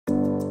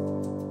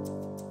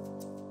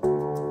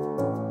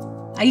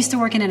I used to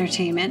work in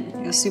entertainment.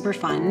 It was super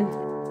fun.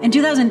 In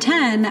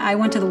 2010, I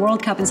went to the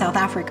World Cup in South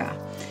Africa.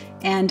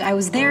 And I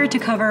was there to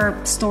cover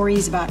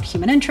stories about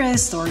human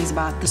interest, stories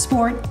about the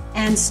sport,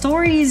 and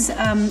stories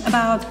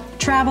about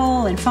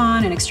travel and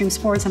fun and extreme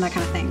sports and that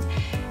kind of thing.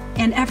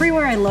 And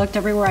everywhere I looked,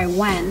 everywhere I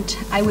went,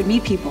 I would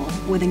meet people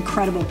with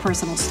incredible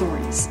personal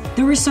stories.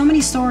 There were so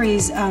many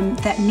stories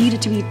that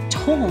needed to be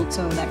told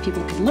so that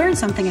people could learn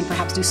something and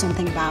perhaps do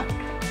something about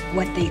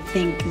what they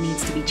think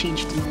needs to be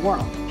changed in the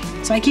world.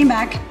 So I came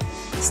back,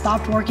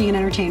 stopped working in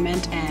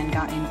entertainment, and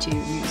got into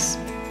news.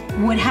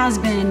 What has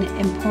been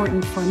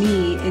important for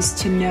me is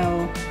to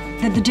know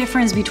that the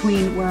difference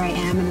between where I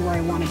am and where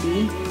I want to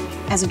be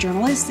as a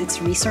journalist,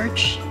 it's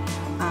research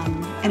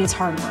and it's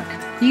hard work.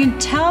 You can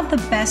tell the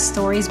best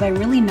stories by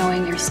really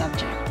knowing your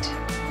subject.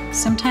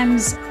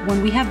 Sometimes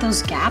when we have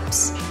those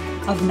gaps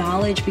of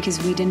knowledge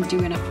because we didn't do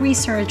enough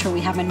research or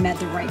we haven't met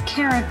the right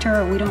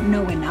character or we don't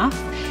know enough,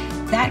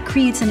 that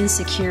creates an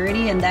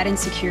insecurity, and that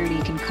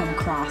insecurity can come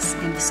across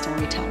in the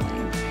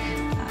storytelling.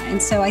 And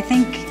so I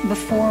think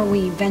before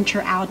we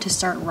venture out to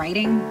start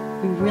writing,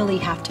 we really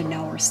have to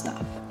know our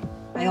stuff.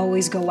 I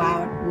always go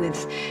out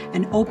with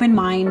an open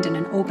mind and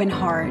an open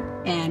heart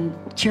and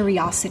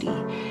curiosity.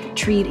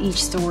 Treat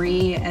each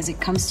story as it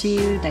comes to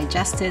you,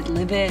 digest it,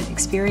 live it,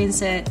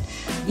 experience it.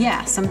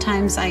 Yeah,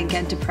 sometimes I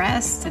get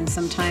depressed and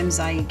sometimes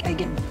I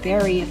get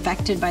very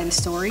affected by the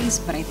stories,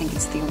 but I think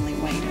it's the only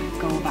way to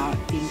go about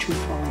being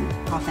truthful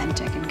and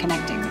authentic and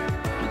connecting with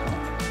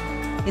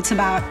people. It's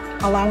about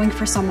allowing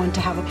for someone to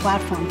have a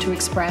platform to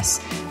express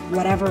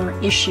whatever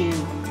issue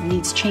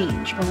needs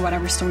change or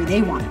whatever story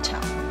they want to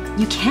tell.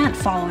 You can't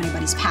follow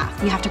anybody's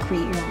path. You have to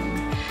create your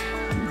own.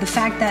 The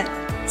fact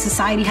that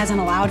society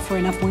hasn't allowed for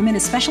enough women,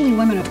 especially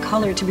women of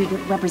color, to be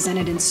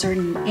represented in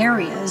certain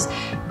areas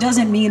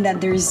doesn't mean that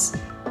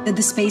that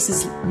the space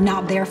is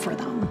not there for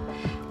them.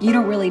 You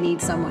don't really need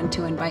someone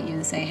to invite you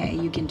and say, hey,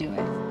 you can do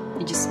it.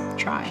 You just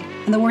try.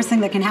 And the worst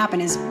thing that can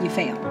happen is you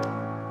fail.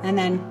 And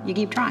then you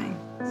keep trying.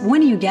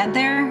 When you get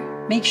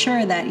there, make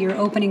sure that you're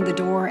opening the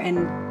door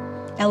and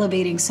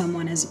elevating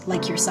someone as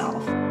like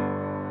yourself.